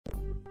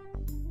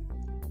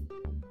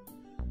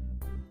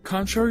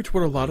Contrary to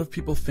what a lot of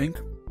people think,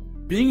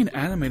 being an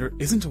animator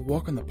isn't a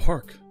walk in the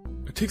park.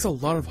 It takes a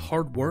lot of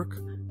hard work,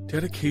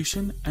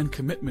 dedication, and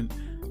commitment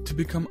to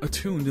become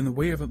attuned in the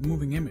way of a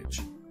moving image.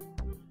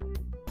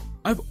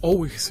 I've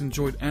always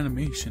enjoyed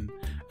animation,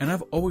 and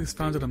I've always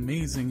found it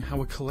amazing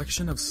how a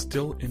collection of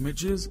still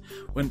images,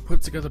 when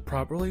put together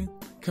properly,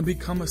 can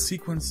become a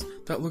sequence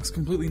that looks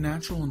completely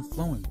natural and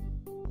flowing.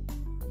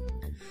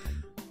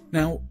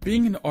 Now,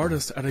 being an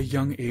artist at a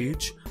young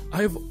age,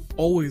 I've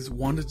always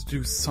wanted to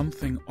do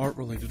something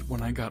art-related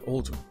when I got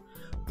older,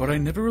 but I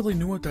never really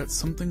knew what that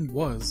something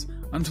was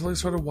until I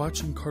started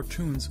watching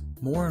cartoons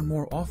more and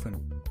more often.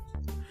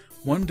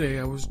 One day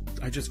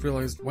I just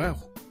realized, wow,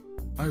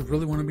 I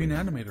really want to be an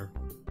animator.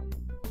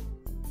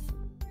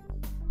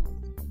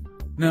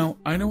 Now,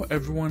 I know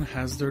everyone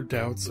has their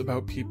doubts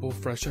about people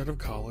fresh out of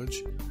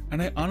college,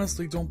 and I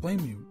honestly don't blame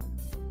you.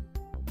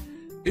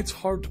 It's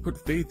hard to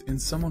put faith in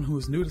someone who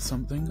is new to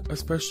something,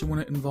 especially when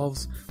it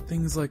involves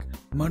things like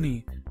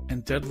money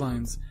and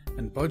deadlines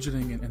and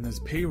budgeting and there's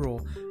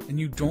payroll, and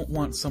you don't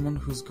want someone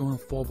who's going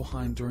to fall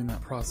behind during that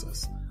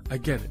process. I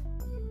get it.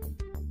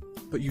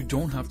 But you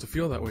don't have to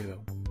feel that way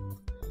though.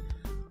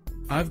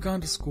 I've gone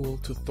to school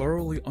to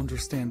thoroughly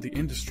understand the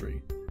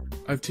industry.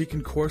 I've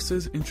taken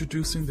courses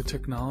introducing the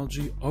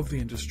technology of the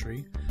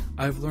industry.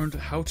 I've learned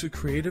how to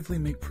creatively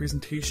make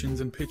presentations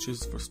and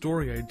pitches for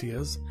story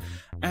ideas,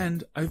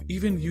 and I've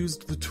even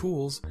used the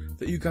tools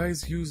that you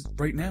guys use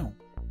right now.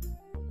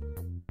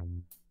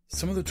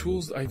 Some of the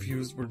tools I've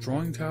used were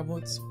drawing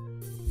tablets,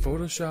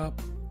 Photoshop,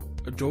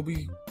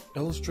 Adobe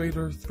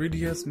Illustrator,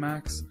 3ds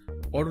Max,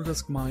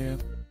 Autodesk Maya,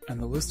 and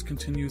the list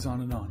continues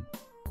on and on.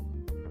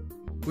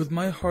 With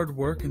my hard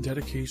work and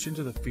dedication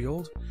to the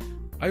field,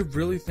 I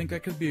really think I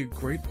could be a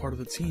great part of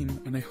the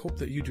team, and I hope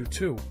that you do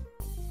too.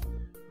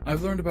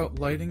 I've learned about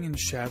lighting and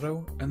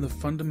shadow and the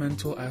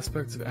fundamental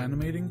aspects of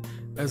animating,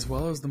 as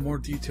well as the more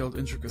detailed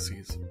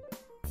intricacies.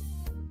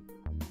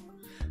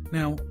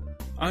 Now,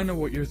 I know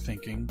what you're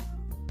thinking.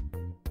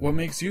 What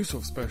makes you so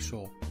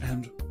special,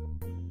 and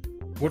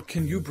what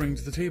can you bring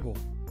to the table?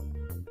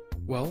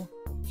 Well,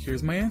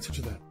 here's my answer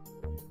to that.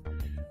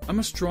 I'm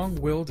a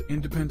strong-willed,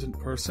 independent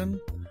person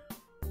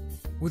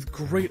with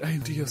great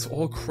ideas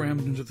all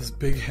crammed into this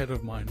big head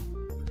of mine.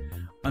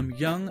 I'm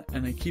young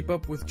and I keep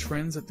up with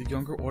trends that the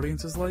younger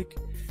audiences like,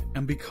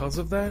 and because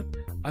of that,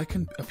 I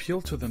can appeal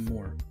to them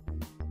more.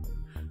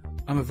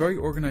 I'm a very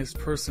organized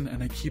person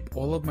and I keep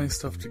all of my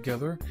stuff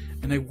together,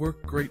 and I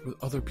work great with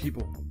other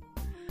people.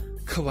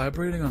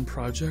 Collaborating on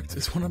projects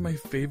is one of my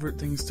favorite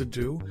things to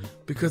do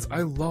because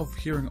I love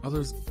hearing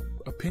others'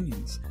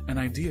 opinions and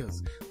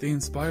ideas. They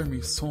inspire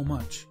me so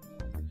much.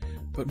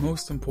 But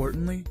most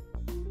importantly,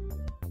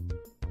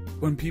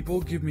 when people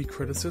give me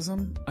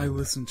criticism, I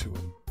listen to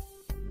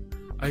it.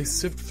 I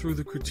sift through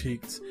the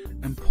critiques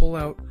and pull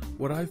out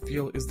what I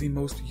feel is the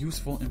most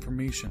useful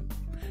information,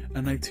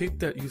 and I take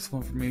that useful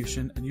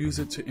information and use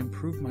it to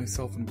improve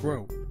myself and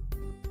grow.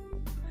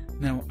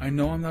 Now, I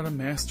know I'm not a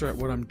master at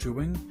what I'm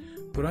doing,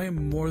 but I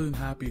am more than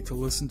happy to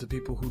listen to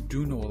people who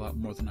do know a lot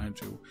more than I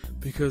do,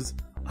 because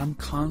I'm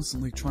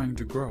constantly trying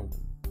to grow.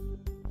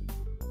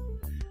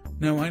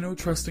 Now, I know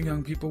trusting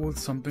young people with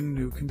something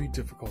new can be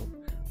difficult,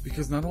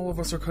 because not all of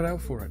us are cut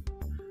out for it.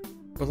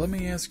 But let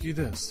me ask you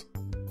this.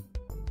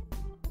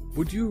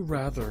 Would you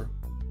rather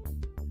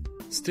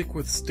stick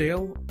with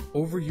stale,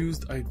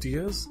 overused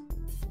ideas,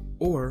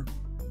 or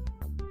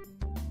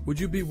would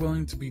you be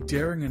willing to be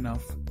daring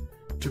enough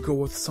to go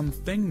with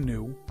something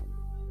new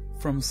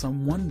from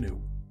someone new?